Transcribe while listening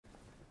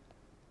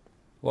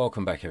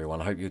Welcome back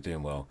everyone, I hope you're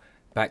doing well.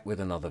 Back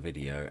with another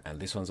video, and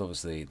this one's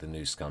obviously the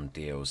new SCUM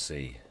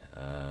DLC.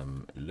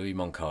 Louis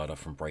Moncada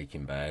from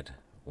Breaking Bad.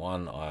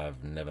 One,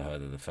 I've never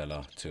heard of the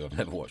fella. Two, I've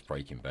never watched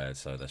Breaking Bad,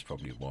 so that's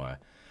probably why.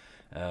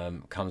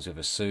 Comes with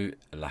a suit,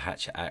 a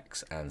lahacha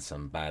axe, and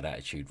some bad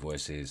attitude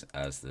voices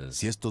as the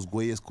Si estos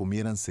güeyes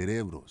comieran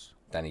cerebros,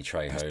 Danny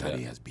Trejo.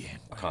 estarías bien.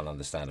 I can't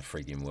understand a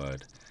frigging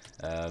word.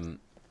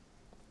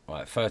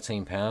 Right,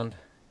 £13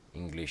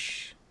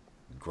 English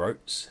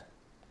groats,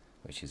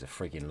 which is a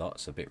frigging lot.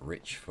 It's a bit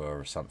rich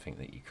for something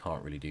that you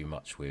can't really do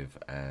much with,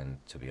 and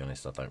to be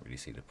honest, I don't really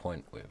see the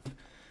point with.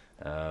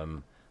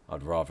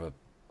 I'd rather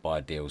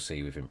buy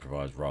DLC with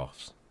improvised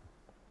rafts,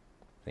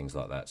 things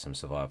like that, some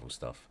survival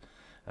stuff.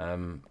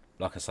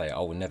 Like I say, I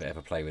will never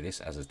ever play with this,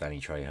 as is Danny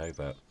Trejo,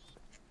 but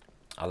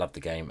I love the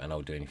game and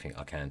I'll do anything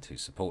I can to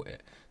support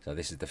it. So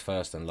this is the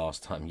first and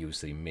last time you'll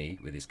see me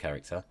with this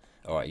character.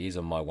 Alright, he is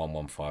on my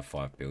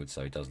 1155 build,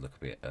 so he does look a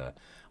bit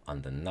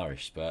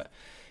undernourished, but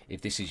if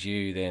this is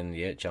you, then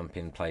yeah, jump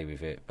in, play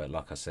with it. But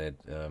like I said,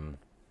 I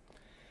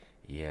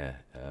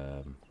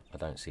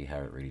don't see how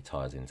it really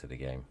ties into the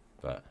game,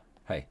 but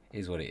hey, it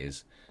is what it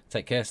is.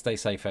 Take care, stay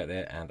safe out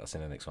there, and I'll see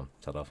you in the next one.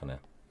 Ta-da for now.